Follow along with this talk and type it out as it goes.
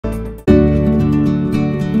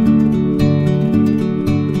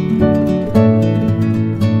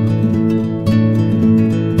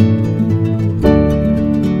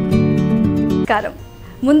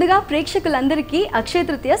ముందుగా ప్రేక్షకులందరికీ అక్షయ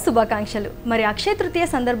తృతీయ శుభాకాంక్షలు. మరి అక్షయ తృతీయ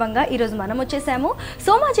సందర్భంగా ఈరోజు మనం వచ్చేసాము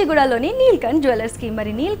సోమాజిగూడలోని నీల్కంఠ్ జ్యువెలర్స్కి.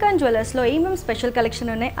 మరి నీల్కంఠ్ జ్యువెలర్స్లో ఏమేమి స్పెషల్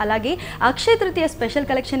కలెక్షన్ ఉన్నాయి, అలాగే అక్షయ తృతీయ స్పెషల్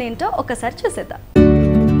కలెక్షన్ ఏంటో ఒకసారి చూసేద్దాం.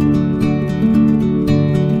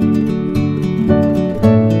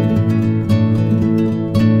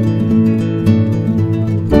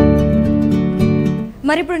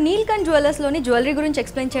 మరి ఇప్పుడు నీల్కంఠ్ జ్యువెలర్స్లోని జ్యువెలరీ గురించి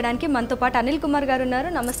ఎక్స్ప్లెయిన్ చేయడానికి మనతో పాటు అనిల్ కుమార్ గారు ఉన్నారు.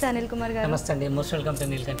 నమస్తే అనిల్ కుమార్ గారు. నమస్తే అండి, most welcome to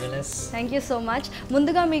Neelkanth jewellers. Thank you so much.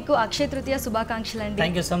 ముందుగా మీకు అక్షయ తృతీయ శుభాకాంక్షలు అండి.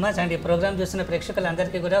 Thank you so much and ఈ ప్రోగ్రామ్ చూస్తున్న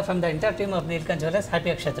ప్రేక్షకులందరికీ కూడా from the entire team of Neelkanth jewellers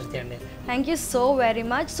happy Akshaya Tritiya అండి. Thank you so very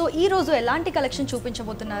much. So ఈ రోజు ఎలాంటి కలెక్షన్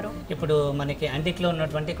చూపించబోతున్నారు? ఇప్పుడు మనకి యాంటిక్ లో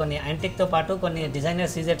ఉన్నటువంటి కొన్ని యాంటిక్ తో పాటు కొన్ని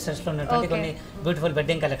డిజైనర్ సీజెడ్ సెట్స్ లో ఉన్నటువంటి కొన్ని బ్యూటిఫుల్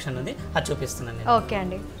వెడ్డింగ్ కలెక్షన్ ఉంది, అది చూపిస్తున్నాను. ఓకే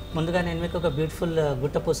అండి. ముందుగా నేను మీకు ఒక బ్యూటిఫుల్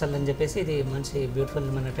గుట్ట పూసలు అని చెప్పేసి, ఇది మంచి బ్యూటిఫుల్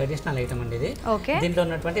మన ట్రెడిషనల్ ఐటమ్ అండి. ఇది దీంట్లో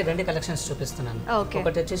ఉన్నటువంటి రెండు కలెక్షన్స్ చూపిస్తున్నాను.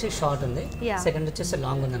 ఒకటి వచ్చేసి షార్ట్ ఉంది, సెకండ్ వచ్చేసి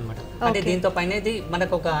లాంగ్ ఉంది అనమాట. అంటే దీంతో పైన ఇది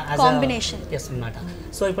మనకు ఒక కాంబినేషన్ అనమాట.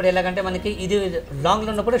 సో ఇప్పుడు ఎలాగంటే మనకి ఇది లాంగ్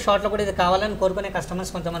లో ఉన్నప్పుడు షార్ట్ లో కూడా ఇది కావాలని కోరుకునే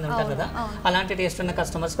కస్టమర్స్ కొంతమంది ఉంటారు కదా, అలాంటి టేస్ట్ ఉన్న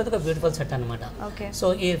కస్టమర్స్ కి ఒక బ్యూటిఫుల్ సెట్ అనమాట. సో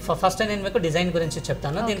ఈ ఫస్ట్ నేను మీకు డిజైన్ గురించి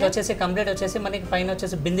చెప్తాను. దీంట్లో వచ్చేసి కంప్లీట్ వచ్చేసి మనకి పైన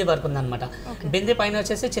వచ్చేసి బింది వర్క్ ఉంది అనమాట. బింది పైన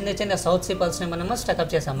వచ్చేసి చిన్న చిన్న సౌత్ సీ పల్స్ ని మనము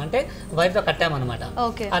స్టక్అప్ చేసాం, అంటే వైర్ తో కట్టామన్నమాట.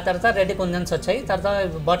 ఆ తర్వాత రెడ్ కుందన్స్ వచ్చాయి. తర్వాత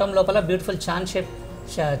బాటమ్ లోపల బ్యూటిఫుల్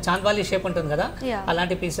చాంద్వాలి షేప్ ఉంటుంది కదా,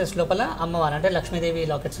 అలాంటి పీసెస్ లోపల అమ్మవారు అంటే లక్ష్మీదేవి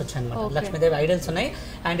లాకెట్స్ వచ్చాయి అనమాట. లక్ష్మీదేవి ఐడల్స్ ఉన్నాయి.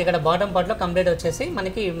 అండ్ ఇక్కడ బాటమ్ పార్ట్ లో కంప్లీట్ వచ్చేసి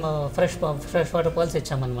మనకి fresh water pearls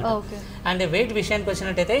ఇచ్చామన్నమాట. And wait విషయానికి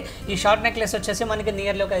వచ్చినట్టయితే ఈ షార్ట్ నెక్లెస్ వచ్చేసి మనకి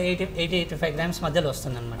నియర్లీ ఒక 80-85 గ్రామ్స్ మధ్యలో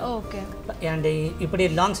వస్తుంది అనమాట. అండ్ ఇప్పుడు ఈ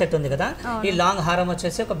లాంగ్ సెట్ ఉంది కదా, ఈ లాంగ్ హారం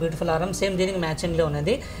వచ్చేసి ఒక బ్యూటిఫుల్ హారం, సేమ్ దీనికి మ్యాచింగ్ లో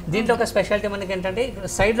ఉన్నది. దీంట్లో ఒక స్పెషాలిటీ మనకి ఏంటంటే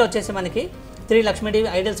సైడ్ లో వచ్చేసి మనకి 3 లక్ష్మీదేవి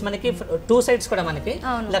ఐడల్స్, మనకి 2 సైడ్స్ కూడా మనకి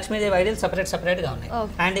లక్ష్మీదేవి ఐడల్స్ సపరేట్ గా ఉన్నాయి.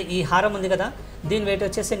 అండ్ ఈ హారం ఉంది కదా, దీని వెయిట్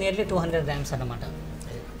వచ్చేసి నియర్లీ 200 గ్రామ్స్ అనమాట.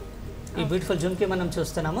 ఈ బ్యూటిఫుల్ జుమ్కీ మనం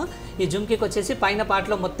చూస్తున్నాము. ఈ జుమ్కీకి వచ్చేసి పైన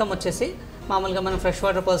పార్ట్లో మొత్తం వచ్చేసి మామూలుగా మనం ఫ్రెష్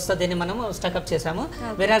వాటర్ పర్ల్స్తో దీన్ని మనము స్టక్అప్ చేసాము.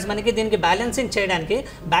 వెరాజ్ మనకి దీనికి బ్యాలెన్సింగ్ చేయడానికి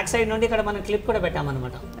బ్యాక్ సైడ్ నుండి ఇక్కడ మనం క్లిప్ కూడా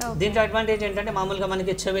పెట్టామన్నమాట. దీంట్లో అడ్వాంటేజ్ ఏంటంటే మామూలుగా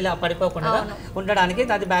మనకి చెవిలా పడిపోకుండా ఉండడానికి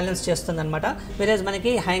అది బ్యాలెన్స్ చేస్తుంది అనమాట. వెరాజ్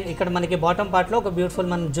మనకి ఇక్కడ మనకి బాటమ్ పార్ట్లో ఒక బ్యూటిఫుల్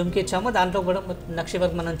మనం జుమ్కి ఇచ్చాము, దాంట్లో కూడా నక్షి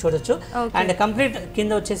వర్క్ మనం చూడొచ్చు. అండ్ కంప్లీట్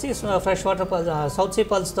కింద వచ్చేసి ఫ్రెష్ వాటర్ సౌత్ సీ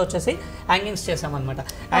పర్ల్స్తో వచ్చేసి హ్యాంగింగ్స్ చేసామన్నమాట.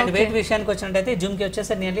 అండ్ వెయిట్ విషయానికి వచ్చినట్టయితే జుమ్కి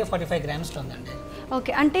వచ్చేసి నియర్లీ 45 గ్రామ్స్ ఉందండి.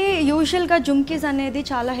 ఓకే, అంటే యూజువల్గా జుమ్కీస్ అనేది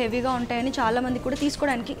చాలా హెవీగా ఉంటాయని చాలా మంది కూడా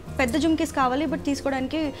తీసుకోవడానికి, పెద్ద జుమ్కీస్ కావాలి బట్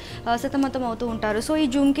తీసుకోవడానికి సతమతం అవుతూ ఉంటారు. సో ఈ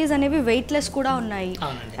జుమ్కీస్ అనేవి వెయిట్లెస్ కూడా ఉన్నాయి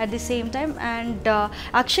at the same time. And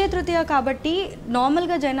Akshaya Tritiya కాబట్టి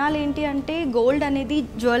నార్మల్గా జనాలు ఏంటి అంటే గోల్డ్ అనేది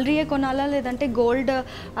జ్యువెలరీయే కొనాలా, లేదంటే గోల్డ్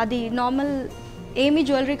అది నార్మల్ ఏమి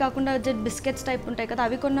జ్యువెలరీ కాకుండా బిస్కెట్స్ టైప్ ఉంటాయి కదా,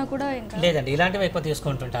 అవి కొన్నా కూడా లేదండి, ఇలాంటివి ఎక్కువ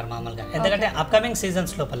తీసుకుంటుంటారు మామూలుగా. ఎందుకంటే అప్కమింగ్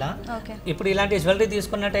సీజన్స్ లోపల ఇప్పుడు ఇలాంటి జ్యువెలరీ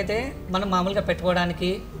తీసుకున్నట్టయితే మనం మామూలుగా పెట్టుకోవడానికి,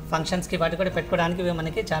 ఫంక్షన్స్కి వాటి కూడా పెట్టుకోవడానికి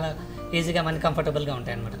మనకి చాలా ఈజీగా మనకి కంఫర్టబుల్గా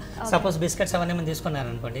ఉంటాయి అనమాట. సపోజ్ బిస్కెట్స్ అవన్నీ మనం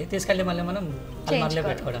తీసుకున్నారనుకోండి, తీసుకెళ్ళి మళ్ళీ మనం అల్మార్లో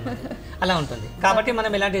పెట్టుకోవడం అలా ఉంటుంది. కాబట్టి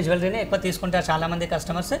మనం ఇలాంటి జ్యువెలరీని ఎక్కువ తీసుకుంటారు చాలా మంది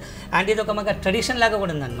కస్టమర్స్. అండ్ ఇది ఒక మనకి ట్రెడిషన్ లాగా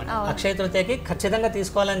కూడా ఉందన్నమాట. అక్షయ తృతీయకి ఖచ్చితంగా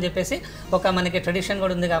తీసుకోవాలని చెప్పేసి ఒక మనకి ట్రెడిషన్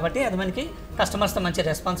కూడా ఉంది కాబట్టి అది మనకి కస్టమర్స్తో మంచి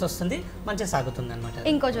రెస్పాన్స్ వస్తుంది, మంచి సాగుతుంది అనమాట.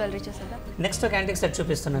 ఇంకో జ్యువెలరీ చూసారా, నెక్స్ట్ ఒక యాంటిక్ సెట్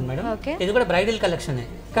చూపిస్తున్నాను మేడం. ఇది కూడా బ్రైడల్ కలెక్షనే,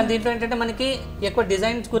 కానీ దీంట్లో ఏంటంటే మనకి ఎక్కువ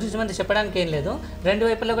డిజైన్స్ గురించి మనం చెప్పడానికి ఏం లేదు. రెండు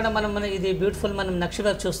వైపులో కూడా మనం ఇది బ్యూటిఫుల్ మనం నక్షి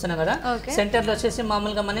వర్క్ చూస్తున్నాం కదా, సెంటర్ లో వచ్చేసి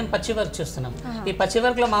మామూలుగా మనం పచ్చి వర్క్ చూస్తున్నాం. ఈ పచ్చి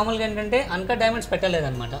వర్క్ లో మామూలుగా ఏంటంటే అన్కట్ డైమండ్స్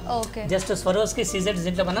పెట్టలేదన్నమాట, జస్ట్ స్వరోస్ కి సీజెడ్స్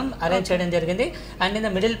దీంట్లో మనం అరేంజ్ చేయడం జరిగింది. And in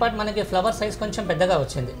the middle part మనకి ఫ్లవర్ సైజ్ కొంచెం పెద్దగా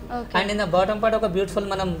వచ్చింది. And in the bottom part ఒక బ్యూటిఫుల్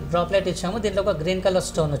మనం డ్రాప్లెట్ ఇచ్చాము, దీంట్లో ఒక గ్రీన్ కలర్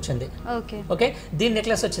స్టోన్ వచ్చింది. ఓకే, దీని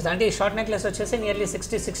నెక్లెస్ వచ్చేసి అంటే ఈ షార్ట్ నెక్లెస్ వచ్చేసి నియర్లీ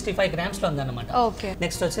 60-65 గ్రామ్స్ లో ఉందన్నమాట.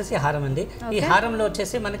 నెక్స్ట్ వచ్చేసి హారం ఉంది. ఈ హారంలో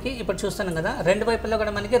వచ్చేసి మనకి ఇప్పుడు చూస్తున్నాం కదా, రెండు వైపుల్లో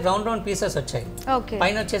కూడా మనకి రౌండ్ పీసెస్ వచ్చాయి.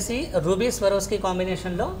 పైన వచ్చేసి రూబీ స్వరోస్కి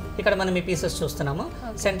కాంబినేషన్ లో ఇక్కడ మనం ఈ పీసెస్ చూస్తున్నాము.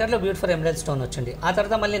 సెంటర్ లో బ్యూటిఫుల్ ఎమరల్డ్ స్టోన్ వచ్చింది. ఆ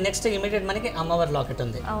తర్వాత మళ్ళీ నెక్స్ట్ ఇమీడియట్ మనకి అమ్మవారి లాకెట్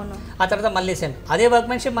ఉంది. ఆ తర్వాత మళ్ళీ సేమ్ అదే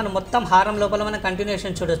వర్క్మెన్షిప్ మనం మొత్తం హారం లోపల మనం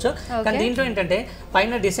కంటిన్యూషన్ చూడొచ్చు. కానీ దీంట్లో ఏంటంటే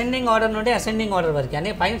పైన డిసెండింగ్ ఆర్డర్ నుండి అసెండింగ్ ఆర్డర్ వరకు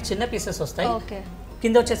అనే పైన చిన్న పీసెస్ వస్తాయి,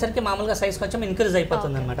 కింద వచ్చేసరికి మామూలుగా సైజ్ కొంచెం ఇంక్రీజ్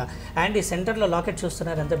అయిపోతుంది అనమాట. అండ్ ఈ సెంటర్ లో లాకెట్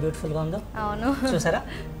చూస్తున్నారు ఎంత బ్యూటిఫుల్ గా ఉందో, చూసారా?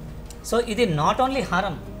 సో ఇది నాట్ ఓన్లీ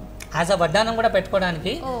హారం, యాజ్ అ వడ్డానం కూడా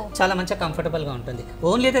పెట్టుకోవడానికి చాలా మంచిగా కంఫర్టబుల్గా ఉంటుంది.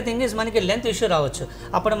 ఓన్లీ ద థింగ్ ఈజ్ మనకి లెంత్ ఇష్యూ రావచ్చు,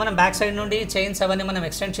 అప్పుడు మనం బ్యాక్ సైడ్ నుండి చైన్స్ అవన్నీ మనం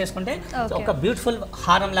ఎక్స్టెండ్ చేసుకుంటే ఒక బ్యూటిఫుల్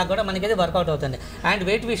హారం లాగా కూడా మనకి ఇది వర్కౌట్ అవుతుంది. అండ్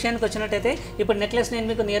వెయిట్ విషయానికి వచ్చినట్టయితే ఇప్పుడు నెక్లెస్ నేను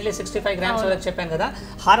మీకు నియర్లీ 65 గ్రామ్స్ వరకు చెప్పాను కదా,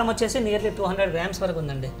 హారం వచ్చేసి నియర్లీ 200 గ్రామ్స్ వరకు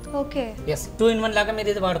ఉందండి. ఎస్, 2-in-1 లాగా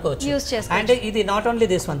మీరు ఇది వాడుకోవచ్చు. అండ్ ఇది నాట్ ఓన్లీ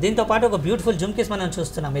దిస్ వన్, దీంతో పాటు ఒక బ్యూటిఫుల్ జుమ్కీస్ మనం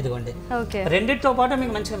చూస్తున్నాం. ఇదిగోండి, రెండింటితో పాటు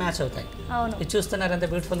మీకు మంచిగా మ్యాచ్ అవుతాయి. ఇది చూస్తున్నారు ఎంత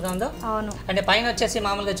బ్యూటిఫుల్ గా ఉందో. అంటే పైన వచ్చేసి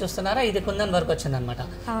మామూలుగా చూస్తున్నారు చూస్తున్నారా ఇది కుందన్ వర్క్ వచ్చింది అనమాట.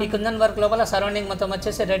 ఈ కుందన్ వర్క్ లోపల సరౌండింగ్ మొత్తం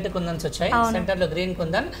వచ్చేసి రెడ్ కుందన్స్ వచ్చాయి, సెంటర్ లో గ్రీన్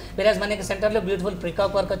కుందన్, విరాజ్ మనకి సెంటర్ లో బ్యూటిఫుల్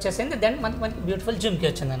ప్రికాక్ వర్క్ వచ్చేసింది. దెన్ మనకి బ్యూటిఫుల్ జుమ్కి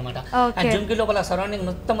వచ్చింది అనమాట. ఆ జుమ్కి లోపల సరౌండింగ్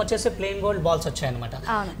మొత్తం వచ్చేసి ప్లెయిన్ గోల్డ్ బాల్స్ వచ్చాయి అనమాట.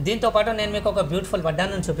 దీంతో పాటు నేను మీకు ఒక బ్యూటిఫుల్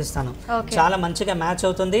వడ్డానం చూపిస్తాను, చాలా మంచిగా మ్యాచ్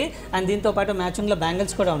అవుతుంది. అండ్ దీంతో పాటు మ్యాచింగ్ లో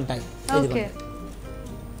బ్యాంగిల్స్ కూడా ఉంటాయి.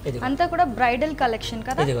 అంతా కూడా బ్రైడల్ కలెక్షన్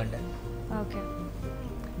కదా. ఇదిగోండి. ఓకే,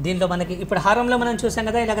 దీంట్లో మనకి ఇప్పుడు హారంలో మనం చూసాం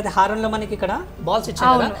కదా, ఇలాగైతే హారంలో మనకి ఇక్కడ బాల్స్ ఇచ్చాం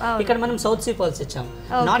కదా, ఇక్కడ మనం సౌత్ సీ పర్ల్స్ ఇచ్చాం.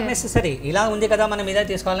 నాట్ నెసెసరీ ఇలా ఉంది కదా మనం ఇదే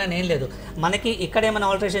తీసుకోవాలని ఏం లేదు. మనకి ఇక్కడ ఏమైనా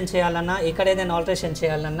ఆల్టరేషన్ చేయాలన్నా, ఇక్కడ ఏదైనా ఆల్టరేషన్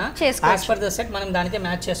చేయాలన్నా యాజ్ పర్ ద సెట్ మనం దానికి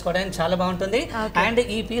మ్యాచ్ చేసుకోవడానికి చాలా బాగుంటుంది. అండ్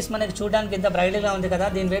ఈ పీస్ మనకి చూడడానికి ఇంత బ్రైడల్ గా ఉంది కదా,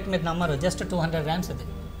 దీని వెయిట్ మీరు నమ్మరు, జస్ట్ 200 grams ఇది.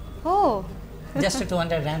 జస్ట్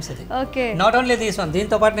 200 grams ఇది. నాట్ ఓన్లీ దీస్ వన్,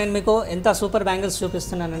 దీంతో పాటు నేను మీకు ఎంత సూపర్ బ్యాంగిల్స్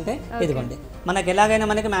చూపిస్తున్నానంటే ఇదిగోండి, మనకి ఎలాగైనా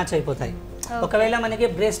మనకి మ్యాచ్ అయిపోతాయి. ఒకవేళ మనకి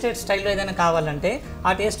బ్రేస్లెట్ స్టైల్లో ఏదైనా కావాలంటే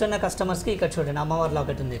ఆ టేస్ట్ ఉన్న కస్టమర్స్ కి ఇక్కడ చూడండి అమ్మవారి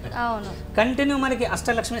లాకెట్ ఉంది ఇక్కడ. కంటిన్యూ మనకి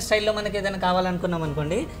అష్టలక్ష్మి స్టైల్లో మనకి ఏదైనా కావాలనుకున్నాం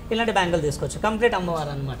అనుకోండి, ఇలాంటి బ్యాంగిల్ తీసుకోవచ్చు, కంప్లీట్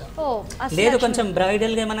అమ్మవారు అనమాట. లేదు కొంచెం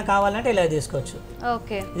బ్రైడల్ గా ఏమైనా కావాలంటే ఇలా తీసుకోవచ్చు.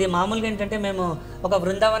 ఇది మామూలుగా ఏంటంటే మేము ఒక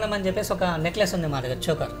బృందావనం అని చెప్పేసి ఒక నెక్లెస్ ఉంది మా దగ్గర,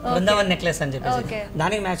 చోకర్ బృందావన్ నెక్లెస్ అని చెప్పేసి,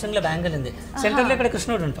 దానికి మ్యాచింగ్ లో బ్యాంగిల్ ఉంది, సెంటర్ లో ఇక్కడ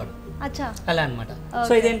కృష్ణుడు ఉంటాడు అలా అనమాట.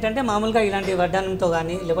 సో ఇదేంటంటే మామూలుగా ఇలాంటి వడ్డానంతో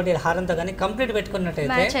కానీ లేకపోతే హారంతో కానీ కంప్లీట్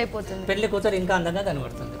పెట్టుకున్నట్టయితే పెళ్లి కూతురు ఇంకా అందంగా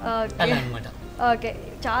కనబడుతుంది అలా అనమాట. ఓకే,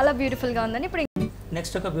 చాలా బ్యూటిఫుల్ గా ఉందని. ఇప్పుడు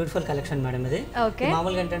నెక్స్ట్ ఒక బ్యూటిఫుల్ కలెక్షన్ మేడం ఇది.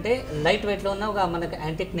 మామూలుగా ఏంటంటే లైట్ వెయిట్ లో ఉన్న ఒక మనకి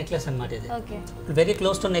యాంటిక్ నెక్లెస్ అనమాట. ఇది వెరీ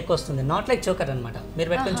క్లోజ్ టు నెక్ వస్తుంది, నాట్ లైక్ చోకర్ అనమాట. మీరు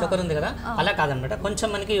పెట్టుకుని చోకర్ ఉంది కదా అలా కాదనమాట, కొంచెం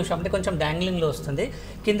మనకి అంటే కొంచెం డాంగ్లింగ్ లో వస్తుంది.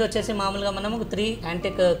 కింద వచ్చేసి మామూలుగా మనం 3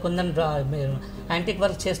 యాంటిక్ కుందన్ యాంటిక్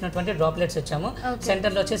వర్క్ చేసినటువంటి డ్రాప్లెట్స్ ఇచ్చాము.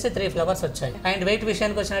 సెంటర్ లో వచ్చేసి 3 ఫ్లవర్స్ వచ్చాయి. అండ్ వెయిట్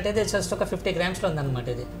విషయానికి వచ్చినట్టయితే జస్ట్ ఒక 50 grams లో ఉందన్నమాట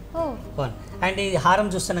ఇది. అండ్ ఈ హారం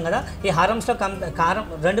చూస్తున్నాం కదా, ఈ హారమ్స్ లో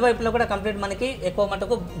రెండు వైపులో కూడా కంప్లీట్ మనకి ఎక్కువ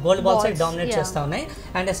మటుకు గోల్డ్ బాల్స్ డామినేట్ చేస్తా ఉన్నాయి.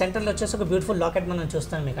 అండ్ సెంటర్ లో వచ్చేసి ఒక బ్యూటిఫుల్ లాకెట్ మనం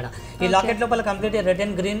చూస్తాం ఇక్కడ. ఈ లాకెట్ లోపల complete red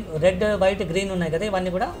and green, red white green ఉన్నాయి కదా,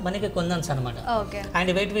 ఇవన్నీ కూడా మనకి కుందన్స్ అనమాట.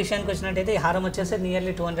 అండ్ వెయిట్ విషయానికి వచ్చినట్టయితే ఈ హారం వచ్చేసి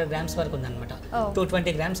నియర్లీ 200 grams వరకు ఉంది అనమాట,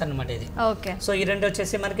 220 grams అనమాట ఇది. సో ఈ రెండు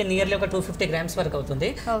వచ్చేసి మనకి నియర్లీ ఒక 250 grams వరకు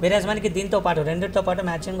అవుతుంది. వేరేజ్ మనకి దీంతో పాటు రెండితో పాటు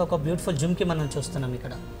మ్యాచింగ్ ఒక బ్యూటిఫుల్ జుమ్కి మనం చూస్తున్నాం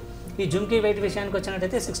ఇక్కడ. ఈ జుమ్కి వెయిట్ విషయానికి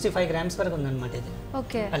వచ్చినట్టయితే 65 grams వరకు ఉందన్నమాట ఇది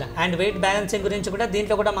అలా. అండ్ వెయిట్ బ్యాలెన్సింగ్ గురించి కూడా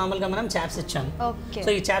దీంట్లో కూడా మామూలుగా మనం చాప్స్ ఇచ్చాము. సో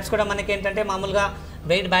ఈ చాప్స్ కూడా మనకి ఏంటంటే మామూలుగా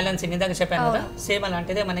వెయిట్ బ్యాలెన్సింగ్ ఇందాక చెప్పాను కదా, సేమ్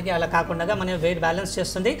అలాంటిదే మనకి అలా కాకుండా మనం వెయిట్ బ్యాలెన్స్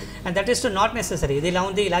చేస్తుంది. And that is to not necessary ఇది ఇలా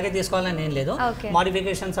ఉంది ఇలాగే తీసుకోవాలని ఏం లేదు.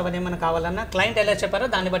 మోడిఫికేషన్స్ అవన్నీ ఏమైనా కావాలన్నా క్లయింట్ ఎలా చెప్పారో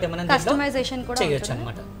దాన్ని బట్టి మనం కస్టమైజేషన్ కూడా చేయొచ్చు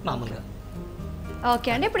అనమాట మామూలుగా.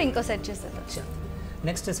 ఓకే అండి, ఇప్పుడు ఇంకో సెట్ చేస్తారు.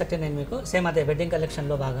 నెక్స్ట్ సెట్ నేను మీకు సేమ్ అదే వెడ్డింగ్ కలెక్షన్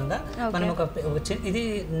లో భాగంగా మనం ఒక ఇది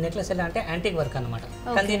నెక్లెస్ ఎలా అంటే యాంటిక్ వర్క్ అనమాట.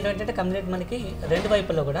 కానీ దీంట్లో ఏంటంటే కంప్లీట్ మనకి రెండు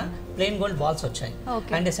వైపులో కూడా ప్లెయిన్ గోల్డ్ బాల్స్ వచ్చాయి.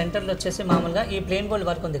 అండ్ సెంటర్ లో వచ్చేసి మామూలుగా ఈ ప్లెయిన్ గోల్డ్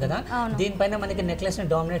వర్క్ ఉంది కదా, దీనిపైన మనకి నెక్లెస్ ని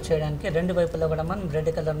డామినేట్ చేయడానికి రెండు వైపులో కూడా మనం రెడ్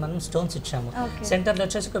కలర్ మనం స్టోన్స్ ఇచ్చాము. సెంటర్ లో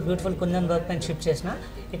వచ్చేసి ఒక బ్యూటిఫుల్ కుందన్ వర్క్ పైన షిఫ్ట్ చేసిన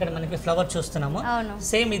ఇక్కడ మనకి ఫ్లవర్ చూస్తున్నాము.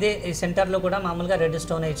 సేమ్ ఇదే ఈ సెంటర్ లో కూడా మామూలుగా రెడ్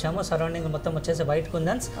స్టోన్ ఇచ్చాము. సరౌండింగ్ మొత్తం వచ్చేసి వైట్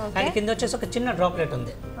కుందన్స్. అండ్ కింద వచ్చేసి ఒక చిన్న డ్రాప్లెట్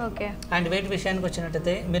ఉంది. అండ్ వెయిట్ విషయానికి వచ్చిన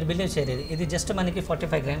మీరు బిలీవ్ చేయలేదు, ఇది జస్ట్ మనకి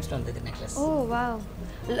 45 grams లో ఉంది నెక్లెస్. ఓ వావ్,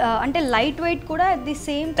 అంటే లైట్ వెయిట్ కూడా ది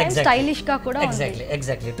సేమ్ టైం స్టైలిష్ గా కూడా ఉంది.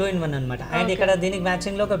 ఎగ్జాక్ట్లీ 2 in 1 అన్నమాట. అండ్ ఇక్కడ దీనికి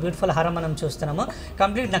మ్యాచింగ్ లో ఒక బ్యూటిఫుల్ హారం మనం చూస్తున్నాము,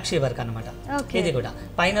 కంప్లీట్ నక్షి వర్క్ అన్నమాట. ఇది కూడా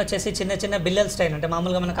పైన వచ్చేసి చిన్న చిన్న బిల్లల్ స్టైల్, అంటే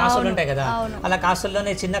మామూలుగా మన కాసులు ఉంటాయి కదా అలా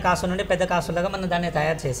కాసుల్లోనే చిన్న కాసు నుండి పెద్ద కాసులుగా మనం దాన్ని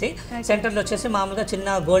తయారు చేసి సెంటర్ లో వచ్చేసి మామూలుగా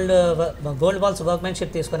చిన్న గోల్డ్ బాల్స్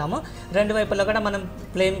వర్క్మెన్షిప్ తీసుకున్నాము. రెండు వైపులో కూడా మనం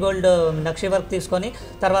ప్లెయిన్ గోల్డ్ నక్షి వర్క్ తీసుకొని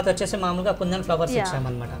తర్వాత వచ్చేసి మామూలుగా కుందన్ ఫ్లవర్స్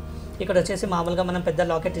ఇచ్చామన్నమాట. ఇక్కడ వచ్చేసి మామూలుగా మనం పెద్ద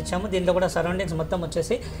లాకెట్ ఇచ్చాము. దీంట్లో కూడా సరౌండింగ్స్ మొత్తం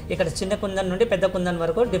వచ్చేసి ఇక్కడ చిన్న కుందన్ నుండి పెద్ద కుందన్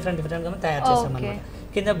వరకు డిఫరెంట్ గా తయారు చేసాం అన్నమాట.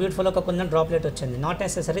 కింద బ్యూటిఫుల్ ఒక కుందన్ డ్రాప్లెట్ వచ్చింది. నాట్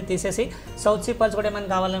నెసెసరీ తీసేసి సౌత్ సీ పర్ల్స్ కూడా మనం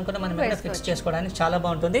కావాలనుకున్న మనం ఫిక్స్ చేసుకోవడానికి చాలా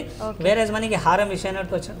బాగుంటుంది. వేరే మనకి హారం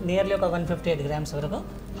విషయానికి వచ్చి నియర్లీ ఒక 158 grams వరకు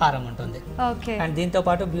హారం ఉంటుంది. అండ్ దీంతో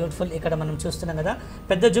పాటు బ్యూటిఫుల్ ఇక్కడ మనం చూస్తున్నాం కదా,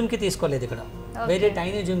 పెద్ద జుమ్కి తీసుకోలేదు, ఇక్కడ వెరీ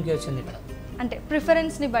టైనీ జుమ్కి వచ్చింది. ఇక్కడ అంటే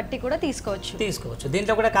ప్రిఫరెన్స్ ని బట్టి కూడా తీసుకోవచ్చు.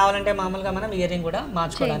 దీంట్లో కూడా కావాలంటే మామూలుగా మనం ఇయర్ రింగ్ కూడా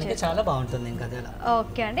మార్చుకోవడానికి చాలా బాగుంటుంది. ఇంకా అదే.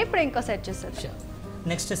 ఓకే అండి, ఇప్పుడు ఇంకో సెట్ చూస్తారు.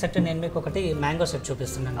 నెక్స్ట్ సెట్ నేను మీకు ఒకటి మ్యాంగో సెట్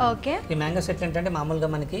చూపిస్తున్నాను. ఈ మ్యాంగో సెట్ ఏంటంటే మామూలుగా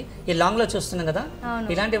మనకి ఈ లాంగ్ లో చూస్తున్నాం కదా,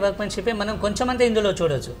 ఇలాంటి వర్క్మెన్షిప్ మనం కొంచెం అంతా ఇందులో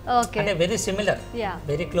చూడొచ్చు. అంటే వెరీ సిమిలర్,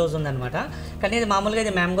 వెరీ క్లోజ్ ఉందన్నమాట. కానీ ఇది మామూలుగా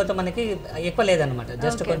ఇది మ్యాంగోతో మనకి ఎక్కువ లేదనమాట,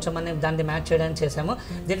 జస్ట్ కొంచెం మనం దాన్ని మ్యాచ్ చేయడానికి చేసాము.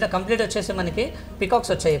 దీంట్లో కంప్లీట్ వచ్చేసి మనకి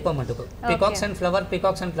పికాక్స్ వచ్చాయి ఎక్కువ మటుకు, పికాక్స్ అండ్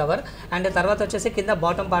ఫ్లవర్. అండ్ తర్వాత వచ్చేసి కింద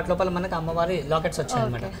బాటమ్ పార్ట్ లోపల మనకి అమ్మవారి లాకెట్స్ వచ్చాయి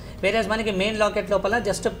అనమాట. వేరే మనకి మెయిన్ లాకెట్ లోపల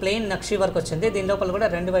జస్ట్ ప్లెయిన్ నక్షి వర్క్ వచ్చింది. దీని లోపల కూడా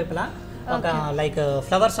రెండు వైపులా ఒక లైక్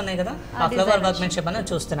ఫ్లవర్స్ ఉన్నాయి కదా, ఆ ఫ్లవర్ వర్క్మెన్షిప్ అనేది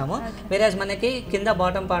చూస్తున్నాము. వేరేజ్ మనకి కింద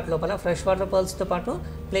బాటమ్ పార్ట్ లోపల ఫ్రెష్ వాటర్ పర్ల్స్ తో పాటు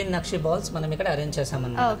ప్లెయిన్ నక్షి బాల్స్ మనం ఇక్కడ అరేంజ్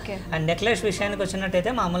చేసామన్నమాట. అండ్ నెక్లెస్ విషయానికి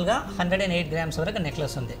వచ్చినట్టయితే మామూలుగా 108 గ్రామ్స్ వరకు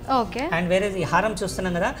నెక్లెస్ ఉంది. అండ్ వేరే ఈ హారం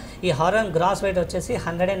చూస్తున్నాం కదా, ఈ హారం గ్రాస్ వెయిట్ వచ్చేసి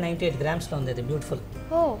 198 గ్రామ్స్ లో ఉంది. బ్యూటిఫుల్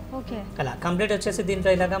అలా కంప్లీట్ వచ్చేసి దీంట్లో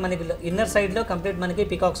ఇలాగా మనకి ఇన్నర్ సైడ్ లో కంప్లీట్ మనకి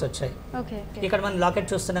పికాక్స్ వచ్చాయి. ఇక్కడ మనం లాకెట్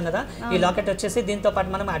చూస్తున్నాం కదా, ఈ లాకెట్ వచ్చేసి దీంతో పాటు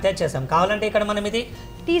మనం అటాచ్ చేసాం. కావాలంటే ఇక్కడ మనం ఇది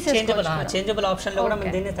చేంజబుల్ ఆప్షన్ లో కూడా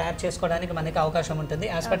మనం దీన్ని తయారు చేసుకోవడానికి మనకి అవకాశం ఉంటుంది,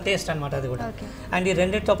 యాజ్ పర్ టేస్ట్ అనమాట అది కూడా. అండ్ ఈ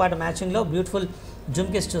రెండింటితో పాటు మ్యాచింగ్ లో బ్యూటిఫుల్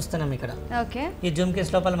జుమ్కీస్ చూస్తున్నాం ఇక్కడ. ఈ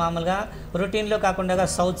జుమ్కీస్ లోపల మామూలుగా రొటీన్ లో కాకుండా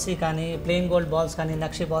సౌత్ సీ కానీ ప్లెయిన్ గోల్డ్ బాల్స్ కానీ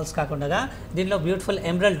నక్షి బాల్స్ కాకుండా దీనిలో బ్యూటిఫుల్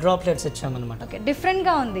ఎమరల్డ్ డ్రాప్లెట్స్ ఇచ్చామన్నమాట. డిఫరెంట్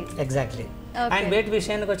గా ఉంది. ఎగ్జాక్ట్లీ. అండ్ వెయిట్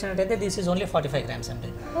విషయానికి వచ్చినట్టయితే దిస్ ఈజ్ ఓన్లీ 45 గ్రామ్స్ అండి.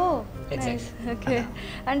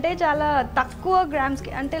 అంటే చాలా తక్కువ గ్రామ్స్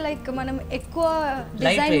కి, అంటే లైక్ మనం ఎక్కువ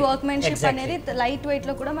డిజైన్ వర్క్మెన్షిప్ అనేది లైట్ వెయిట్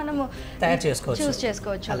లో కూడా మనం తయారు చేసుకోవచ్చు, చూస్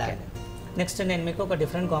చేసుకోవచ్చు. నెక్స్ట్ నేను మీకు ఒక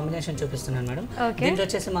డిఫరెంట్ కాంబినేషన్ చూపిస్తున్నాను మేడం. దీంట్లో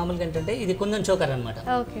వచ్చేసి మామూలుగా ఏంటంటే ఇది కుందన్ చోకర్ అనమాట.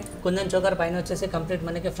 కుందన్ చోకర్ పైన వచ్చేసి కంప్లీట్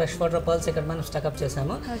మనకి ఫ్రెష్ వాటర్ పర్ల్స్ ఇక్కడ మనం స్టక్అప్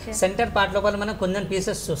చేసాము. సెంటర్ పార్ట్ లోపల మనం కుందన్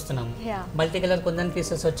పీసెస్ చూస్తున్నాము, మల్టీ కలర్ కుందన్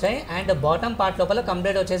పీసెస్ వచ్చాయి. అండ్ బాటమ్ పార్ట్ లోపల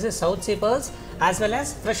కంప్లీట్ వచ్చేసి south sea pearls as well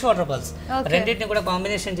as fresh water pearls రెండింటిని కూడా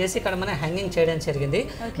కాంబినేషన్ చేసి ఇక్కడ మనం హ్యాంగింగ్ చేయడం జరిగింది.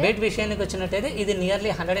 వెయిట్ విషయానికి వచ్చినట్టయితే ఇది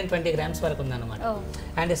నియర్లీ 120 గ్రామ్స్ వరకు ఉందన్నమాట.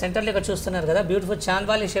 అండ్ సెంటర్ లో ఇక్కడ చూస్తున్నారు కదా, బ్యూటిఫుల్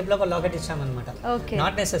చాంద్వాలి షేప్ లో ఒక లాకెట్ ఇచ్చామన్నమాట.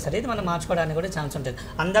 నాట్ నెసెసరీ, ఇది మనం మార్చుకోవడానికి కూడా ఛాన్స్ ఉంటుంది.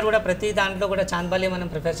 అందరు కూడా ప్రతి దాంట్లో కూడా చాంద్బాలి మనం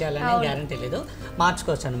ప్రిఫర్ చేయాలని గ్యారంటీ లేదు,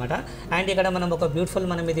 మార్చుకోవచ్చు అనమాట. అండ్ ఇక్కడ మనం ఒక బ్యూటిఫుల్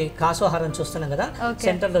మనం ఇది కాసో హారం చూస్తున్నాం కదా,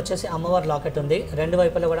 సెంటర్ లో వచ్చేసి అమ్మవారి లాకెట్ ఉంది, రెండు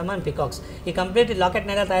వైపులో కూడా మనం పికాక్స్. ఈ కంప్లీట్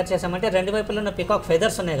లాకెట్ ఎలా తయారు చేసామంటే రెండు వైపులో ఉన్న పికాక్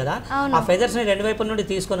ఫెదర్స్ ఉన్నాయి కదా, ఆ ఫెదర్స్ ని రెండు వైపుల నుండి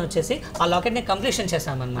తీసుకొని వచ్చేసి ఆ లాకెట్ ని కంప్లీషన్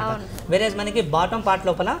చేసామన్నమాట. వేరేజ్ మనకి బాటమ్ పార్ట్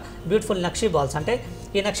లోపల బ్యూటిఫుల్ నక్షి బాల్స్, అంటే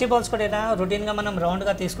ఈ నక్షి బాల్స్ కూడా ఇలా రొటీన్ గా మనం రౌండ్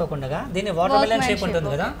గా తీసుకోకుండా దీన్ని వాటర్ మెలన్ షేప్ ఉంటుంది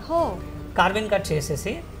కదా, కార్విన్ కట్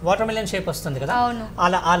చేసేసి వాటర్ మెలన్ షేప్ వస్తుంది కదా,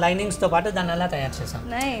 అలా ఆ లైనింగ్స్ తో పాటు దాన్ని అలా తయారు చేసాం.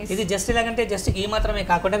 ఇది జస్ట్ ఇలాగంటే జస్ట్ ఈ మాత్రమే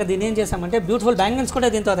కాకుండా దీన్ని ఏం చేసామంటే బ్యూటిఫుల్ బ్యాంగిల్స్ కూడా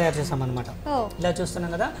దీంతో తయారు చేసాం అనమాట. ఇలా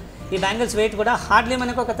చూస్తున్నాం కదా, ఈ బ్యాంగిల్స్ వెయిట్ కూడా హార్డ్లీ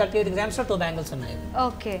మనకు ఒక 38 గ్రామ్స్ లో 2 బ్యాంగిల్స్ ఉన్నాయి.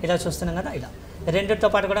 ఇలా చూస్తున్నాం కదా, ఇలా రెండిటితో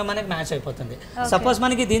పాటు కూడా మనకి మ్యాచ్ అయిపోతుంది. సపోజ్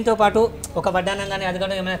మనకి దీంతో పాటు ఒక వడ్డానం కానీ అది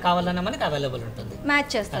కూడా ఏమైనా కావాలన్నా మనకి అవైలబుల్ ఉంటుంది, మ్యాచ్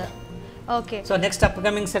చేస్తారు. సో నెక్స్ట్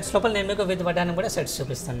అప్కమింగ్ సెట్స్ లోపల నేను మీకు విత్ వడ్డానం కూడా సెట్స్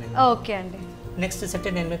చూపిస్తాను నేను. ఓకే అండి. నెక్స్ట్ సెట్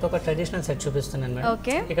నేను మీకు ఒక ట్రెడిషనల్ సెట్ చూపిస్తున్నాను మేడం.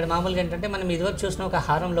 ఇక్కడ మామూలుగా ఏంటంటే మనం ఇదివరకు చూసిన ఒక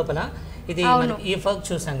హారం లోపల ఇది ఈ ఫర్క్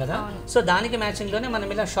చూసాం కదా, సో దానికి మ్యాచింగ్ లోనే మనం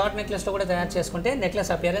ఇలా షార్ట్ నెక్లెస్ లో కూడా తయారు చేసుకుంటే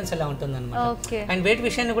నెక్లెస్ అపియరెన్స్ ఎలా ఉంటుంది అనమాట. అండ్ వెయిట్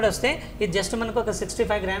విషయాన్ని కూడా వస్తే ఇది జస్ట్ మనకు ఒక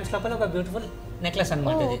 65 గ్రామ్స్ లోపల ఒక బ్యూటిఫుల్ నెక్లెస్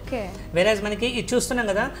అనమాట ఇది. వేరేజ్ మనకి ఇది చూస్తున్నాం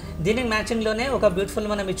కదా, దీనికి మ్యాచింగ్ లోనే ఒక బ్యూటిఫుల్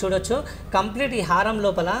మనం ఇది చూడొచ్చు. కంప్లీట్ ఈ హారం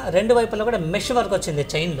లోపల రెండు వైపులా కూడా మెష్ వర్క్ వచ్చింది,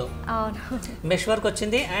 చైన్ లో మెష్ వర్క్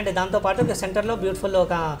వచ్చింది. అండ్ దాంతో పాటు సెంటర్ లో బ్యూటిఫుల్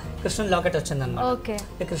ఒక కృష్ణన్ లాకెట్ వచ్చింది అనమాట.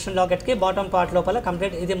 ఈ కృష్ణన్ లాకెట్ కి బాటమ్ పార్ట్ లోపల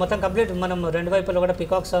కంప్లీట్ ఇది మొత్తం కంప్లీట్ మనం రెండు వైపులో కూడా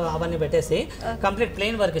పికాక్స్ అవన్నీ పెట్టేసి కంప్లీట్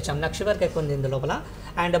ప్లెయిన్ వర్క్ ఇచ్చాం, నక్షి వర్క్ ఎక్కువ ఉంది ఇందు లోపల.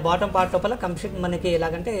 అండ్ బాటమ్ పార్ట్ లోపల కంప్లీట్ మనకి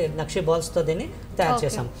ఎలాగంటే నక్షి బాల్స్ తో దీన్ని తయారు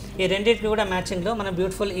చేసాం. ఈ రెండింటికి కూడా మ్యాచింగ్ లో మనం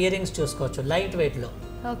బ్యూటిఫుల్ ఇయర్ రింగ్స్ చూసుకోవచ్చు లైట్ వెయిట్ లో.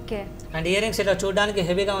 అండ్ ఇయర్ రింగ్స్ ఇలా చూడడానికి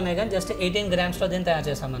హెవీగా ఉన్నాయి కానీ జస్ట్ 18 గ్రామ్స్ లో దీన్ని తయారు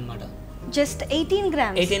చేసాం అనమాట. జస్ట్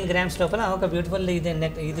 18 గ్రామ్స్ లోపల ఒక బ్యూటిఫుల్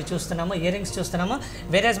ఇది చూస్తున్నాము, ఇయర్ రింగ్స్ చూస్తున్నాము.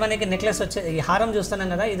 వేరేజ్ మనకి నెక్లెస్ వచ్చే ఈ హారం చూస్తున్నాం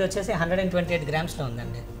కదా, ఇది వచ్చేసి 128 గ్రామ్స్ లో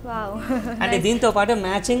ఉందండి. అంటే దీంతో పాటు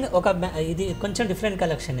మ్యాచింగ్ ఒక ఇది కొంచెం డిఫరెంట్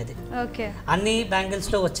కలెక్షన్ ఇది. అన్ని బ్యాంగిల్స్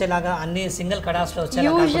లో వచ్చేలాగా అన్ని సింగిల్ కడాస్ లో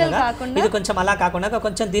వచ్చేలాగా ఇది కొంచెం అలా కాకుండా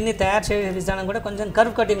కొంచెం దీన్ని తయారు చేసే విధానం కూడా కొంచెం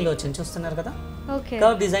కర్వ్ కటింగ్ లో వచ్చింది, చూస్తున్నారు కదా,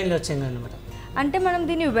 కర్వ్ డిజైన్ లో వచ్చింది అనమాట. అంటే మనం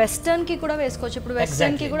దీన్ని వెస్టర్న్ కి కూడా వేసుకోవచ్చు. ఇప్పుడు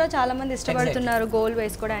వెస్టర్న్ కి కూడా చాలా మంది ఇష్టపడుతున్నారు గోల్డ్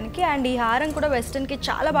వేసుకోవడానికి, అండ్ ఈ హారం కూడా వెస్టర్న్ కి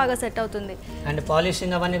చాలా బాగా సెట్ అవుతుంది. అండ్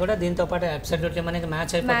పాలిషింగ్ అవన్నీ కూడా దీంతో పాటు అబ్సల్యూట్లీ మనకి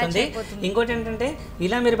మ్యాచ్ అయిపోతుంది. ఇంకోటి ఏంటంటే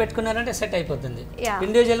ఇలా మీరు పెట్టుకున్నారంటే సెట్ అయిపోతుంది,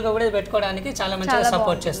 ఇండివిజువల్ గా కూడా పెట్టుకోవడానికి చాలా మంచిగా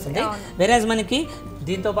సపోర్ట్ చేస్తుంది. వేరేజ్ మనకి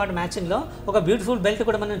దీంతో పాటు మ్యాచింగ్ లో ఒక బ్యూటిఫుల్ బెల్ట్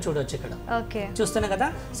కూడా మనం చూడొచ్చు. ఇక్కడ చూస్తున్నాం కదా,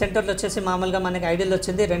 సెంటర్ లో వచ్చేసి మామూలుగా మనకి ఐడియల్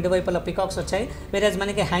వచ్చింది, రెండు వైపుల పికాక్స్ వచ్చాయి. వేరేజ్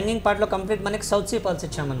మనకి హ్యాంగింగ్ పార్ట్ లో కంప్లీట్ మనకి south sea pearls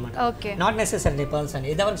ఇచ్చామన్నమాట. Not necessary pearls అని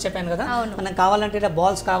ఇదివరకు చెప్పాను కదా, మనం కావాలంటే ఇలా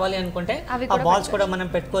బాల్స్ కావాలి అనుకుంటే ఆ బాల్స్ కూడా మనం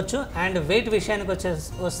పెట్టుకోవచ్చు. అండ్ వెయిట్ విషయానికి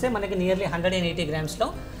వస్తే మనకి నియర్లీ 180 గ్రామ్స్ లో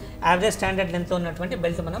యావరేజ్ స్టాండర్డ్ లెంత్ ఉన్నటువంటి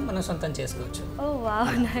బెల్ట్ మనం సొంతం చేసుకోవచ్చు.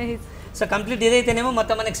 సో కంప్లీట్ ఇదైతేనేమో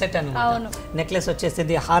మొత్తం మనకి సెట్ అన్నమాట. నెక్లెస్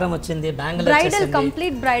వచ్చేసింది, హారం వచ్చింది, బ్యాంగిల్ వచ్చేసింది,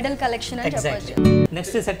 కంప్లీట్ బ్రైడల్ కలెక్షన్ అని చెప్పొచ్చు.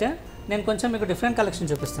 నెక్స్ట్ సెట్ నేను కొంచెం మీకు డిఫరెంట్ కలెక్షన్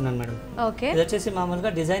చూపిస్తున్నాను మేడం. ఇది వచ్చేసి మామూలుగా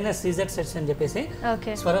డిజైనర్ సీజెడ్ సెట్స్ అని చెప్పేసి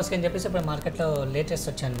స్వరోస్కి అని చెప్పేసి ఇప్పుడు మార్కెట్లో లేటెస్ట్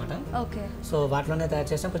వచ్చాయి అనమాట. సో వాటిలోనే తయారు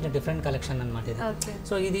చేసిన కొంచెం డిఫరెంట్ కలెక్షన్ అనమాట ఇది.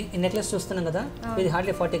 సో ఇది నెక్లెస్ చూస్తున్నాం కదా, ఇది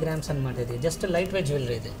హార్డ్లీ 40 గ్రామ్స్ అనమాట. ఇది జస్ట్ లైట్ వెయిట్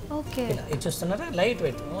జ్యువెలరీ. ఇది ఇలా ఇది చూస్తున్నారా, light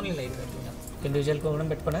weight, only light weight. Individual కూడా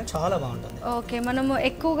పెట్టుకోవడానికి చాలా బాగుంటుంది. ఓకే, మనము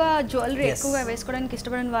ఎక్కువగా జ్యువెలరీ ఎక్కువగా వేసుకోవడానికి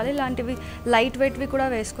ఇష్టపడిన వాళ్ళు ఇలాంటివి లైట్ వెయిట్వి కూడా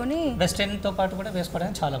వేసుకొని వెస్టర్న్తో పాటు కూడా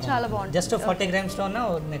వేసుకోవడానికి చాలా బాగుంటుంది. జస్ట్ 40 గ్రామ్స్లో ఉన్న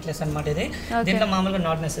నెక్లెస్ అనమాట ఇది. దీంట్లో మామూలుగా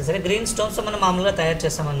నాట్ నెసెసరీ గ్రీన్ స్టోన్స్ మనం మామూలుగా తయారు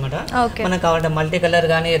చేస్తాం అనమాట. మనకు కావాలంటే మల్టీ కలర్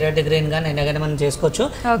కానీ రెడ్ గ్రీన్ కానీ ఎలాగైనా మనం చేసుకోవచ్చు.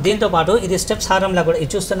 దీంతో పాటు ఇది స్టెప్స్ హారం లా కూడా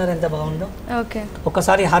ఇది చూస్తున్నారు ఎంత బాగుందో. ఓకే,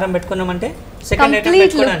 ఒకసారి హారం పెట్టుకున్నామంటే సెకండ్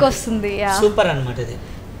ఐటమ్ వస్తుంది. సూపర్ అనమాట ఇది.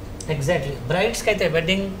 ఎగ్జాక్ట్లీ బ్రైడ్స్ కి అయితే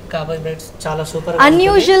వెడ్డింగ్ కాబోయే బ్రైడ్స్ చాలా సూపర్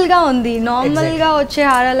అన్యూజువల్ గా ఉంది. నార్మల్ గా వచ్చే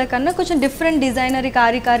హారాల కన్నా కొంచెం డిఫరెంట్ డిజైనరీ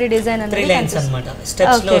కారీ డిజైన్ అనేది 3 లైన్స్ అన్నమాట.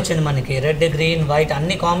 స్టెప్స్ లో వచ్చింది మనకి రెడ్ గ్రీన్ వైట్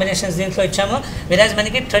అన్ని కాంబినేషన్స్ దీంట్లో ఇచ్చాము. విరాజ్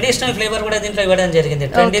మనకి ట్రెడిషనల్ ఫ్లేవర్ కూడా దీంట్లో ఇవ్వడం జరిగింది.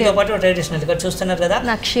 ట్రెండీతో పాటు ట్రెడిషనల్ ఇక్కడ చూస్తున్నారు కదా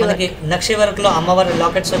మనకి నక్షి వర్క్ లో అమ్మవారి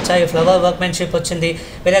లాకెట్స్ వచ్చాయి, ఫ్లవర్ వర్క్మెన్షిప్ వచ్చింది.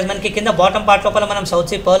 విరాజ్ మనకి కింద బాటమ్ పార్ట్ లోపల మనం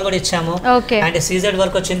సౌత్ సీ పర్ల్ కూడా ఇచ్చాము అండ్ సీజెడ్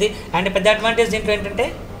వర్క్ వచ్చింది. అండ్ పెద్ద అడ్వాంటేజ్ దీంట్లో ఏంటంటే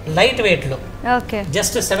లైట్ వెయిట్ లో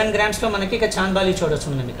జస్ట్ 7 గ్రామ్స్ లో మనకి ఇక చాంద్బాలి చూడొచ్చు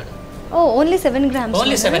మనం ఇక్కడ. Only 7 grams.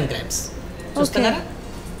 ఓన్లీ 7 గ్రామ్స్ చూస్తున్నారా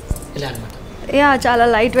ఇలా అన్నమాట. చాలా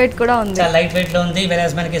లైట్ వెయిట్ కూడా ఉంది. చాలా లైట్ వెయిట్ లో ఉంది.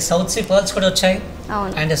 వెరాజ్ మనకి సౌత్ సీ పర్ల్స్ కూడా వచ్చాయి.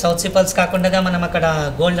 అండ్ సౌత్ సీ పర్ల్స్ కాకుండా మనం అక్కడ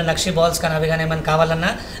గోల్డ్ నక్షి బాల్స్ కానీ అవి కానీ ఏమైనా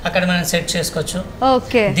కావాలన్నా అక్కడ మనం సెట్ చేసుకోవచ్చు.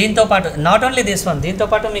 ఓకే, దీంతో పాటు నాట్ ఓన్లీ దిస్ వన్, దీంతో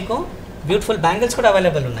పాటు మీకు బ్యూటిఫుల్ బ్యాంగిల్స్ కూడా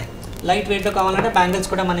అవైలబుల్ ఉన్నాయి. లైట్ వెయిట్ లో కావాలంటే బ్యాంగిల్స్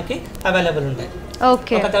కూడా మనకి అవైలబుల్ ఉంటాయి.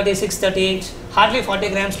 ఓకే, ఒక 36, 38 హార్డ్లీ 40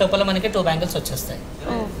 గ్రామ్స్ లోపల మనకి 2 బ్యాంగిల్స్ వచ్చేస్తాయి.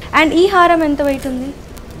 అండ్ ఈ హారం ఎంత వెయిట్ ఉంది?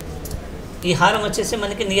 ఈ హారం వచ్చేసి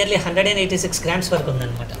మనకి నియర్లీ 186 గ్రామ్స్ వరకు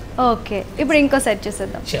ఉందన్నమాట. ఓకే, ఇప్పుడు ఇంకో సెట్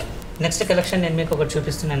చేసేద్దాం. షూర్. నెక్స్ట్ కలెక్షన్ నేను మీకు ఒకటి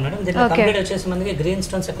చూపిస్తున్నాను మేడం. దీంట్లో కంప్లీట్ వచ్చేసి మనకి గ్రీన్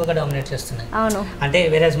స్టోన్స్ ఎక్కువగా డామినేట్ చేస్తున్నాయి. అవును, అంటే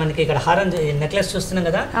వేరేజ్ మనకి ఇక్కడ హారం నెక్లెస్ చూస్తున్నాం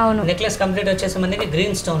కదా, నెక్లెస్ కంప్లీట్ వచ్చేసి మనకి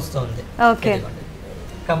గ్రీన్ స్టోన్స్ తో ఉంది. ఓకే,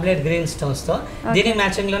 కంప్లీట్ గ్రీన్ స్టోన్స్ తో. దీని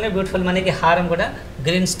మ్యాచింగ్ లోనే బ్యూటిఫుల్ మనకి హారం కూడా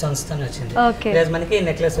గ్రీన్ స్టోన్స్ తో వచ్చింది. మనకి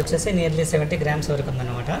నెక్లెస్ వచ్చేసి నియర్లీ 70 గ్రామ్స్ వరకు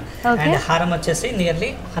ఉందన్నమాట. అండ్ హారం వచ్చేసి నియర్లీ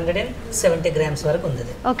 170 గ్రామ్స్ వరకు ఉంది.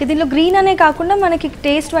 ఓకే, దీనిలో గ్రీన్ అనే కాకుండా మనకి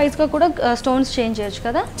టేస్ట్ వైజ్ గా కూడా స్టోన్స్ చేంజ్ చేయొచ్చు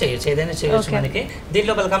కదా? చేయొచ్చు, ఏదైనా చేయొచ్చు. మనకి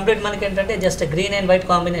దీంట్లో కంప్లీట్ మనకి ఏంటంటే just green and white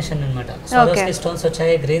combination అనమాట. సరోస్కి స్టోన్స్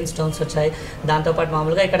వచ్చాయి, గ్రీన్ స్టోన్స్ వచ్చాయి. దాంతో పాటు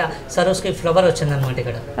మామూలుగా ఇక్కడ సరోస్కి ఫ్లవర్ వచ్చింది అనమాట.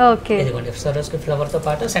 ఇక్కడ ఇదిగోండి సరోస్కి ఫ్లవర్ తో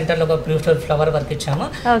పాటు సెంటర్ లో ఒక బ్యూటిఫుల్ ఫ్లవర్ వర్క్ ఇచ్చాము.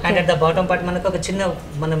 And at the bottom part మనకు ఒక చిన్న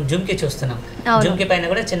మనం జుమ్కి చూస్తున్నాం. జుమ్కి పైన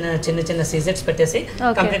కూడా చిన్న సీజెట్స్ పెట్టేసి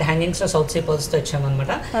కంప్లీట్ హ్యాంగింగ్స్ లో సౌత్ సీ పర్ల్స్ తో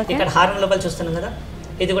ఇచ్చామన్నమాట. ఇక్కడ హారం లోపల చూస్తున్నాం కదా,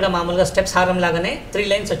 ఇది కూడా మామూలుగా స్టెప్స్ హారం లాగానే 3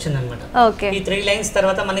 లైన్స్ వచ్చింది అనమాట. ఈ 3 లైన్స్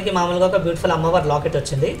తర్వాత మనకి మామూలుగా ఒక బ్యూటిఫుల్ అమ్మవారి లాకెట్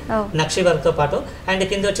వచ్చింది నక్షి వర్క్ తో పాటు. అండ్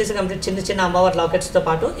కింద వచ్చేసి కంప్లీట్ చిన్న అమ్మవారి లాకెట్స్ తో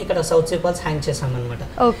పాటు ఇక్కడ సౌత్ సీ పర్ల్స్ హ్యాంగ్ చేసాం అనమాట.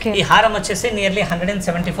 ఈ హారం వచ్చేసి నియర్లీ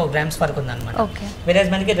 174 గ్రామ్స్ వరకు ఉంది అనమాట.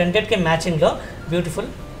 వేరేజ్ మనకి రెండింటికి మ్యాచింగ్ లో బ్యూటిఫుల్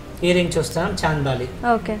ఇయర్ రింగ్ చూస్తున్నాం chandbali.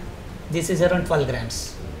 This is around 12 grams.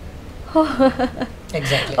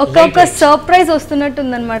 ఒక్కొక్క సర్ప్రైజ్ వస్తున్నట్టు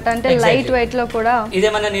ఉందన్నమాట. అంటే లైట్ వెయిట్ లో కూడా ఇదే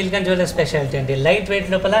మన నీల్కంఠ్ జ్యువెలర్స్ స్పెషాలిటీ అండి. లైట్ వెయిట్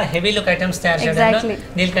లోపల హెవీ లుక్ ఐటమ్స్ తయారు చేయడంలో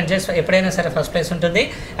నీల్కంఠ్ జ్యువెలర్స్ ఎప్పుడైనా సరే ఫస్ట్ ప్లేస్ ఉంటుంది.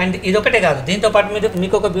 అండ్ ఇదొకటే కాదు, దీంతో పాటు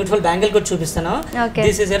మీకు ఒక బ్యూటిఫుల్ బ్యాంగిల్ కూడా చూపిస్తాను.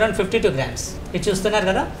 This is around 52 grams. ఇది చూస్తున్నారు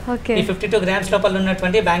కదా, ఈ 52 గ్రామ్స్ లోపల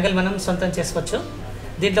ఉన్నటువంటి బ్యాంగిల్ మనం సొంతం చేసుకోవచ్చు.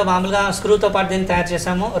 దీంట్లో మామూలుగా స్క్రూతో పాటు దీన్ని తయారు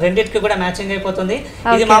చేసాము. రెండింటికి కూడా మ్యాచింగ్ అయిపోతుంది.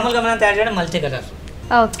 ఇది మామూలుగా మనం తయారు చేయడం మల్టీ కలర్.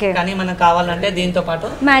 కానీ మనకు కావాలంటే దీంతో పాటు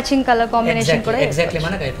మ్యాచింగ్ కలర్ కాంబినేషన్ కూడా ఎగ్జాక్ట్లీ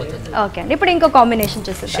మనకు అయిపోతుంది. ఓకే అండి, ఇప్పుడు ఇంకో కాంబినేషన్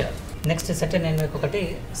చూసేద్దాం. నెక్స్ట్ సెట్ నేను మీకు ఒకటి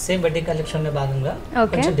సేమ్ వెడ్డింగ్ కలెక్షన్ లో భాగంగా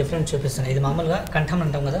కొంచెం డిఫరెంట్ చూపిస్తున్నాను. ఇది మామూలుగా కంఠం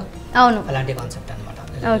అంటాం కదా, అవును అలాంటి కాన్సెప్ట్ అనమాట.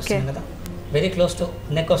 కదా వెరీ క్లోజ్ టు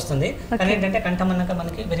నెక్ వస్తుంది. కానీ ఏంటంటే కంఠం అన్నాక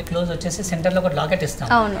మనకి వెరీ క్లోజ్ వచ్చేసి సెంటర్ లో ఒక లాకెట్ ఇస్తాం.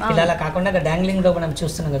 ఇలా కాకుండా డాంగ్లింగ్ లో మనం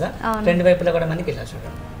చూస్తున్నాం కదా, రెండు వైపులా కూడా మనకి ఇలా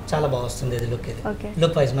చూడండి చాలా బాగా వస్తుంది ఇది లుక్. ఇది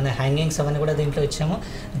లుక్ వైజ్ మన హ్యాంగింగ్స్ అవన్నీ కూడా దీంట్లో ఇచ్చాము.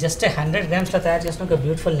 జస్ట్ 100 గ్రామ్స్ లో తయారు చేసిన ఒక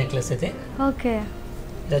బ్యూటిఫుల్ నెక్లెస్ ఇది. ఓకే,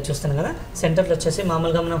 ఇలా చూస్తున్నాం కదా, సెంటర్లో వచ్చేసి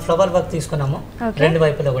మామూలుగా మనం ఫ్లవర్ వర్క్ తీసుకున్నాము రెండు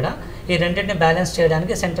వైపులో కూడా. ఈ రెండింటిని బ్యాలెన్స్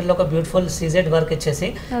చేయడానికి సెంటర్లో ఒక బ్యూటిఫుల్ సీజెడ్ వర్క్ ఇచ్చేసి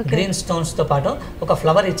గ్రీన్ స్టోన్స్ తో పాటు ఒక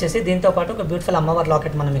ఫ్లవర్ ఇచ్చేసి దీంతో పాటు ఒక బ్యూటిఫుల్ అమ్మవారి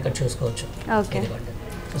లాకెట్ మనం ఇక్కడ చూసుకోవచ్చు.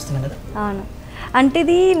 చూస్తున్నాం కదా, అవును. అంటే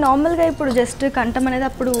ఇది నార్మల్గా ఇప్పుడు జస్ట్ కంఠం అనేది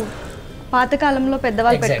అప్పుడు పాతకాలంలో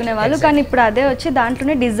పెద్దవాళ్ళు పెట్టుకునే వాళ్ళు, కానీ ఇప్పుడు అదే వచ్చి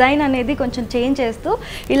దాంట్లోనే డిజైన్ అనేది కొంచెం చేంజ్ చేస్తూ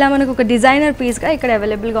ఇలా మనకు ఒక డిజైనర్ పీస్గా ఇక్కడ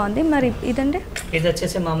అవైలబుల్గా ఉంది. మరి ఇదండి ఇది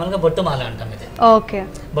వచ్చేసి మామూలుగా బొట్టుమాల అంటాం. ఇది ఓకే,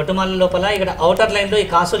 బొట్టుమాల లోపల ఇక్కడ అవుటర్ లైన్ లో ఈ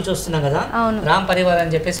కాసులు చూస్తున్నాం కదా, రామ్ పరివార్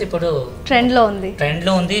అని చెప్పేసి ఇప్పుడు ట్రెండ్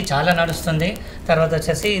లో ఉంది, చాలా నడుస్తుంది. తర్వాత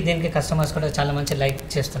వచ్చేసి దీనికి కస్టమర్స్ కూడా చాలా మంచి లైక్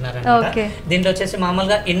చేస్తున్నారు అన్నమాట. దీంట్లో వచ్చేసి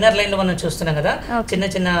మామూలుగా ఇన్నర్ లైన్ లో మనం చూస్తున్నాం కదా,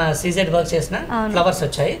 చిన్న సీజెడ్ వర్క్ చేసిన ఫ్లవర్స్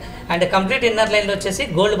వచ్చాయి. అండ్ కంప్లీట్ ఇన్నర్ లైన్ లో వచ్చేసి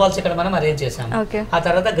గోల్డ్ బాల్స్ ఇక్కడ మనం అరేంజ్ చేసాము. ఆ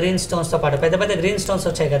తర్వాత గ్రీన్ స్టోన్స్ తో పాటు పెద్ద గ్రీన్ స్టోన్స్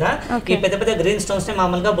వచ్చాయి కదా, ఈ పెద్ద గ్రీన్ స్టోన్స్ ని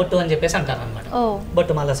మామూలుగా బొట్టు అని చెప్పేసి అంటారు అనమాట.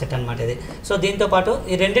 బొట్టు మాల సెట్ అనమాట ఇది. సో దీంతో పాటు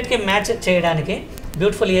ఈ రెండింటికి మ్యాచ్ చేయడానికి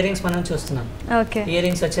బ్యూటిఫుల్ ఇయర్ రింగ్స్ మనం చూస్తున్నాం. ఇయర్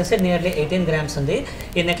రింగ్స్ వచ్చేసి నియర్లీ 18 grams ఉంది.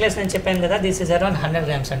 ఈ నెక్లెస్ నేను చెప్పాను కదా, దిస్ ఇస్ అరౌండ్ 100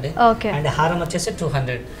 grams అండి. అండ్ హారం వచ్చేసి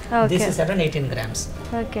 200. This is around 18 grams.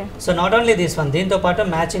 So not only this one, దీంతో పాటు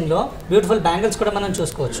మ్యాచింగ్ లో బ్యూటిఫుల్ బ్యాంగిల్స్ కూడా మనం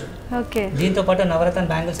చూసుకోవచ్చు. దీంతో పాటు నవరత్న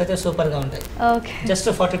బ్యాంగిల్స్ అయితే సూపర్ గా ఉంటాయి. జస్ట్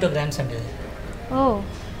 42 grams అండి. ఇది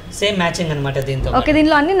సేమ్ మ్యాచింగ్ అనమాట.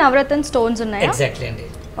 దీంట్లో అన్ని నవరత్న స్టోన్స్ ఉన్నాయి. ఎగ్జాక్ట్లీ అండి.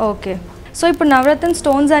 ఓకే. సో ఇప్పుడు నవరత్న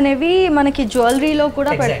స్టోన్స్ అనేవి మనకి జ్యువెలరీలో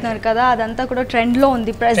కూడా పెడుతున్నారు కదా, అదంతా కూడా ట్రెండ్ లో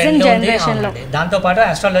ఉంది ప్రెసెంట్ జనరేషన్ లో. దాంతో పాటు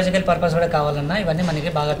ఆస్ట్రాలజికల్ పర్పస్ కూడా కావాలన్నా ఇవన్నీ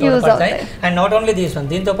మనకి బాగా తోడ్పడతాయి. And not only these one,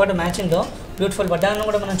 దీంతో పాటు మ్యాచింగ్ లో బ్యూటిఫుల్ వడ్డానం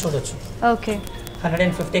కూడా మనం చూడొచ్చు. ఓకే.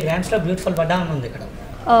 150 grams లో బ్యూటిఫుల్ వడ్డానం ఉంది ఇక్కడ.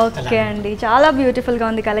 ఓకే అండి, చాలా బ్యూటిఫుల్ గా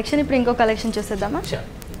ఉంది కలెక్షన్. ఇప్పుడు ఇంకో కలెక్షన్ చూసేద్దామా?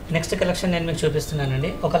 నెక్స్ట్ కలెక్షన్ నేను మీకు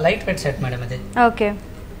చూపిస్తున్నానండి. ఒక లైట్ వెయిట్ సెట్ మేడం అది. ఓకే.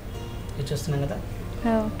 ఇది చూస్తున్నాం కదా,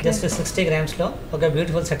 జస్ట్ 60 grams లో ఒక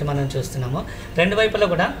బ్యూటిఫుల్ సెట్ మనం చూస్తున్నాము. రెండు వైపులో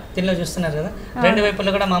కూడా దీనిలో చూస్తున్నారు కదా, రెండు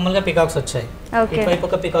వైపులో కూడా మామూలుగా పికాక్స్ వచ్చాయి. ఇటువైపు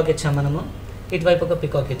ఒక పికాక్ ఇచ్చాం మనము, ఇటువైపు ఒక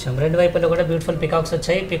పికాక్ ఇచ్చాం. రెండు వైపులో కూడా బ్యూటిఫుల్ పికాక్స్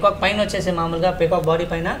వచ్చాయి. పికాక్ పైన వచ్చేసి మామూలుగా పికాక్ బాడీ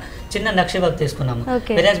పైన చిన్న నక్షి వర్క్ తీసుకున్నాము.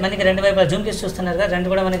 వెరాజ్ మనకి రెండు వైపులా జుమ్కీస్ చూస్తున్నారు కదా, రెండు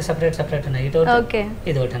కూడా మనకి సెపరేట్ ఉన్నాయి. ఇటు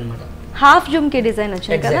ఇది ఒకటి అనమాట. హాఫ్ జుమ్కీ డిజైన్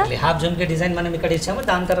వచ్చింది కదా. ఎగ్జాక్ట్లీ హాఫ్ జుమ్కీ డిజైన్ మనం ఇక్కడ ఇచ్చాము.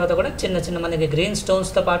 దాని తర్వాత కూడా చిన్న చిన్న మనకి గ్రీన్ స్టోన్స్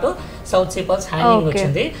తో పాటు సౌత్ సీ పర్ల్స్ హ్యాంగింగ్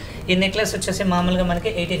వచ్చింది. ఈ నెక్లెస్ వచ్చేసి మామూలుగా మనకి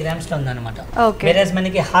 80 grams లో ఉందన్నమాట. వెరాజ్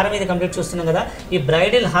మనకి హారం ఇది కంప్లీట్ చూస్తున్నాం కదా, ఈ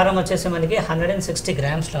బ్రైడల్ హారం వచ్చేసి మనకి 160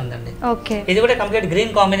 grams లో ఉందండి. ఇది కూడా కంప్లీట్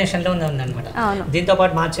గ్రీన్ కాంబినేషన్ లో ఉందన్నమాట. దీంతో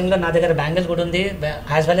పాటు మ్యాచింగ్ లో నా దగ్గర బ్యాంగిల్ కూడా ఉంది,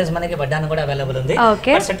 యాజ్ వెల్ as మనకి వడ్డానం కూడా అవైలబుల్ ఉంది.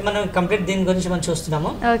 సెట్ మనం కంప్లీట్ దీని గురించి మనం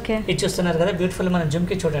చూస్తున్నాము. ఇది చూస్తున్నారు కదా, బ్యూటిఫుల్ మన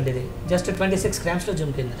జుమ్కీ చూడండి. ఇది జస్ట్ 26 grams లో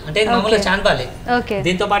జుమ్కీ ఉంది. అంటే మామూలుగా చాన్బాలి.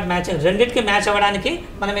 దీంతో పాటు మ్యాచింగ్ రెండింటికి మ్యాచ్ అవ్వడానికి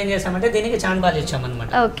మనం ఏం చేసామంటే దీనికి చాన్బాలి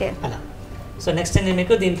ఇచ్చామన్నమాట. అలా. సో నెక్స్ట్ నేను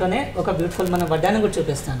మీకు దీంట్లోనే ఒక బ్యూటిఫుల్ మన వడ్డానం కూడా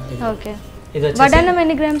చూపిస్తాను. వడ్డానం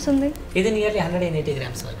ఎన్ని గ్రామ్స్ ఉంది? ఇది నియర్లీ 180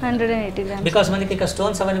 grams. 180 grams. బికాస్ మనకి ఇక్కడ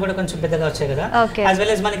స్టోన్స్ అవన్నీ కూడా కొంచెం పెద్దగా వచ్చాయి కదా, యాజ్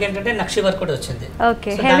వెల్ as మనకి ఏంటంటే నక్షి వర్క్ కూడా వచ్చింది.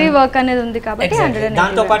 ఓకే, హెవీ వర్క్ అనేది ఉంది కాబట్టి 180.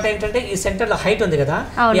 దాంతో పాటు ఏంటంటే ఈ సెంటర్ లో హైట్ ఉంది కదా,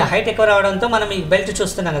 ఈ హైట్ ఎక్కువ రావడంతో మనం ఈ బెల్ట్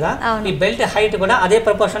చూస్తున్నాం కదా, ఈ బెల్ట్ హైట్ కూడా అదే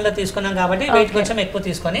ప్రపోర్షన్ లో తీసుకున్నాం కాబట్టి వెయిట్ కొంచెం ఎక్కువ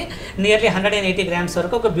తీసుకొని నియర్లీ 180 grams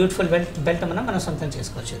వరకు ఒక బ్యూటిఫుల్ బెల్ట్ మనం సొంతం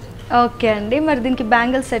చేసుకోవచ్చు. ఓకే అండి, మరి దీనికి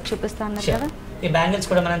బ్యాంగిల్స్ సెట్ చూపిస్తాను కదా. ఈ బ్యాంగిల్స్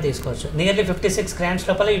కూడా మనం తీసుకోవచ్చు. నియర్లీ 56 grams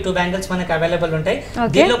లోపల ఈ 2 బ్యాంగిల్స్ మనకి అవైలబుల్ ఉంటాయి.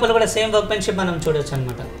 దీని లోపల కూడా సేమ్ వర్క్మెన్షిప్ మనం చూడొచ్చు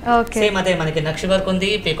అనమాట. సేమ్ అదే మనకి నక్షి వర్క్ ఉంది,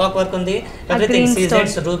 పీకాక్ వర్క్ ఉంది, ఎవ్రీథింగ్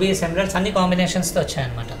సీజెడ్స్, రూబీస్, ఎమరల్డ్స్ అన్ని కాంబినేషన్స్ తో వచ్చాయి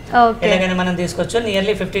అనమాట. ఎలాగైనా మనం తీసుకోవచ్చు.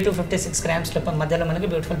 నియర్లీ 50 to 56 grams మధ్యలో మనకి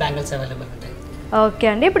బ్యూటిఫుల్ బ్యాంగిల్స్ అవైలబుల్ ఉంటాయి. ఓకే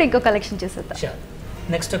అండి, ఇప్పుడు ఇంకో కలెక్షన్ చేసేద్దాం.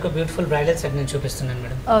 నెక్స్ట్ ఒక బ్యూటిఫుల్ బ్రైడల్ సెట్ నేను చూపిస్తున్నాను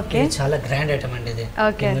మేడం. ఇది చాలా గ్రాండ్ ఐటమ్ అండి. ఇది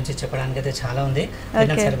దీని గురించి చెప్పడానికి అయితే చాలా ఉంది,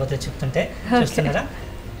 సరిపోతే చెప్తుంటే. చూస్తున్నారా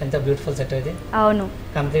ఎంత బ్యూటిఫుల్ సెట్ ఇది. అవును,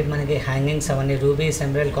 కంప్లీట్ మనకి హ్యాంగింగ్స్ అవన్నీ, రూబీస్,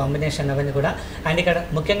 ఎమరల్డ్ కాంబినేషన్ అవన్నీ కూడా. అండ్ ఇక్కడ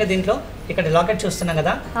ముఖ్యంగా దీంట్లో ఇక్కడ లాకెట్ చూస్తున్నాం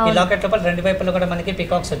కదా, ఈ లాకెట్ లోపల రెండు వైపులో కూడా మనకి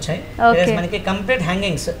పికాక్స్ వచ్చాయి. మనకి కంప్లీట్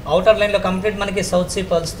హ్యాంగింగ్స్ అవుటర్ లైన్ లో కంప్లీట్ మనకి సౌత్ సీ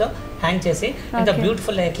పర్ల్స్ తో హ్యాంగ్ చేసి ఇంత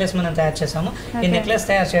బ్యూటిఫుల్ నెక్లెస్ మనం తయారు చేసాము. ఈ నెక్లెస్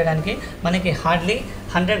తయారు చేయడానికి మనకి హార్డ్లీ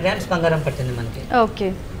 100 grams బంగారం పట్టింది మనకి. ఓకే.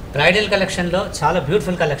 బ్రైడల్ కలెక్షన్ లో చాలా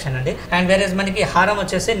బ్యూటిఫుల్ కలెక్షన్ అండి. అండ్ వేరేజ్ మనకి హారం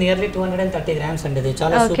వచ్చేసి నియర్లీ 230 grams అండి. ఇది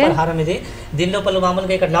చాలా సూపర్ హారం. ఇది దీని లోపల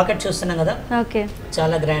మామూలుగా ఇక్కడ లాకెట్ చూస్తున్నాం కదా,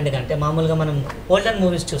 చాలా గ్రాండ్ గా, అంటే మామూలుగా మనం ఓల్డెన్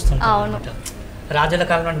మూవీస్ చూస్తుంటాం అనమాట, రాజుల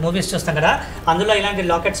కాలం మూవీస్ చూస్తాం కదా, అందులో ఇలాంటి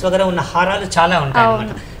లాకెట్స్ వగర ఉన్న హారాలు చాలా ఉంటాయి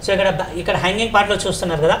అనమాట. సో ఇక్కడ హ్యాంగింగ్ పార్ట్ లో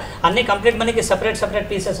చూస్తున్నారు కదా, అన్ని కంప్లీట్ మనకి సెపరేట్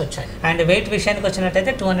పీసెస్ వచ్చాయి. అండ్ వెయిట్ విషయానికి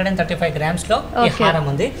వచ్చినట్టయితే 235 grams లో ఈ హారం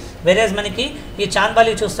ఉంది. వేరేజ్ మనకి ఈ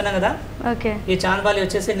చాన్బాలి చూస్తున్నాం కదా, ఈ చాన్బాలి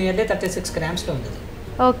వచ్చేసి నియర్లీ 36 grams లో ఉంది.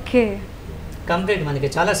 ఓకే. కంప్లీట్ మనకి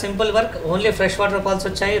చాలా simple work, only fresh water Paul's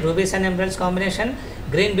వచ్చాయి, rubies and emeralds combination,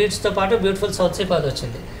 green beads తో పాటు బ్యూటిఫుల్ సౌత్ సీ పర్ల్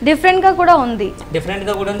వచ్చింది. డిఫరెంట్ గా కూడా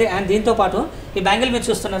ఉంది. అండ్ దీంతో పాటు ఈ బ్యాంగిల్ మీరు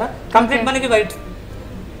చూస్తున్నారా, కంప్లీట్ మనకి white,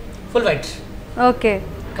 full white. Okay.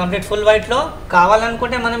 Complete full white లో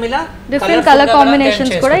కావాలనుకుంటే మనం ఇలా డిఫరెంట్ కలర్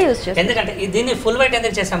కాంబినేషన్స్ కూడా యూస్ చేస్తాం. ఎందుకంటే దీన్ని ఫుల్ వైట్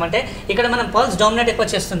ఎందుకు చేసామంటే ఇక్కడ మనం పర్ల్స్ డామినేట్ ఎక్కువ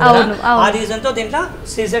చేస్తుంది కదా, ఆ రీజన్ తో దీంట్లో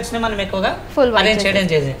సీజెట్స్ ని మనం ఎక్కువగా అరేంజ్ చేయడం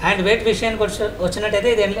చేసి. అండ్ వెయిట్ విషయానికి వచ్చినట్టయితే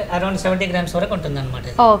ఇది అరౌండ్ 70 grams వరకు ఉంటుంది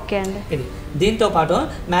అనమాట. ఓకే అండి. ఇది దీంతో పాటు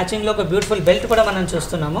మ్యాచింగ్ లో ఒక బ్యూటిఫుల్ బెల్ట్ కూడా మనం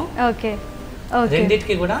చూస్తున్నాము. ఓకే.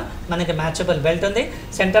 రెండింటికి కూడా మనకి మ్యాచబుల్ బెల్ట్ ఉంది.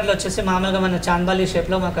 సెంటర్ లో వచ్చేసి మామూలుగా మన చాన్బాలి షేప్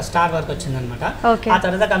లో మనకు స్టార్ వర్క్ వచ్చింది అనమాట. ఆ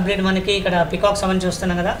తర్వాత కంప్లీట్ మనకి ఇక్కడ పికాక్స్ అవన్నీ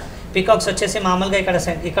చూస్తున్నాం కదా, పికాక్స్ వచ్చేసి మామూలుగా ఇక్కడ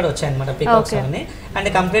వచ్చాయి అనమాట పికాక్స్ అవన్నీ.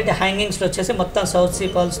 అండ్ కంప్లీట్ హ్యాంగింగ్స్ లో వచ్చేసి మొత్తం సౌత్ సీ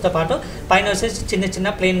పర్ల్స్ తో పాటు పైన వచ్చేసి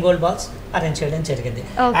చిన్న ప్లెయిన్ గోల్డ్ బాల్స్ అరేంజ్ చేయడం జరిగింది.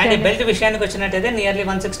 అండ్ బెల్ట్ విషయానికి వచ్చినట్టయితే నియర్లీ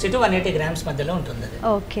 160 to 180 grams మధ్యలో ఉంటుంది.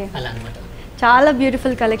 అలా అనమాట. చాలా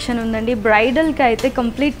బ్యూటిఫుల్ కలెక్షన్ ఉందండి. బ్రైడల్కి అయితే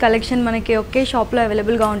కంప్లీట్ కలెక్షన్ మనకి ఒకే షాప్లో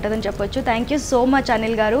అవైలబుల్గా ఉంటుందని చెప్పొచ్చు. Thank you so much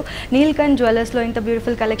Anil గారు, నీల్కంఠ్ జ్యువెలర్స్లో ఇంత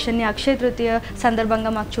బ్యూటిఫుల్ కలెక్షన్ని అక్షయ తృతీయ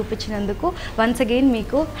సందర్భంగా మాకు చూపించినందుకు వన్స్ అగైన్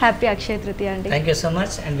మీకు హ్యాపీ అక్షయ తృతీయ అండి. Thank you so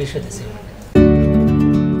much and wish you the same.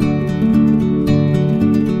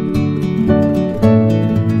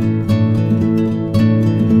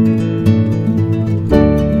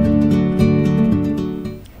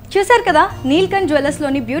 చూసారు కదా నీల్కంఠ్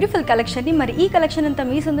జ్యువెలర్స్లోని బ్యూటిఫుల్ కలెక్షన్ని. మరి ఈ కలెక్షన్ అంతా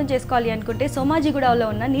మీ సొంతం చేసుకోవాలి అనుకుంటే సోమాజిగూడలో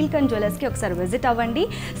ఉన్న నీల్కంఠ్ జ్యువెలర్స్కి ఒకసారి విజిట్ అవ్వండి.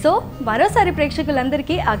 సో మరోసారి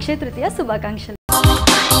ప్రేక్షకులందరికీ అక్షయ తృతీయ శుభాకాంక్షలు.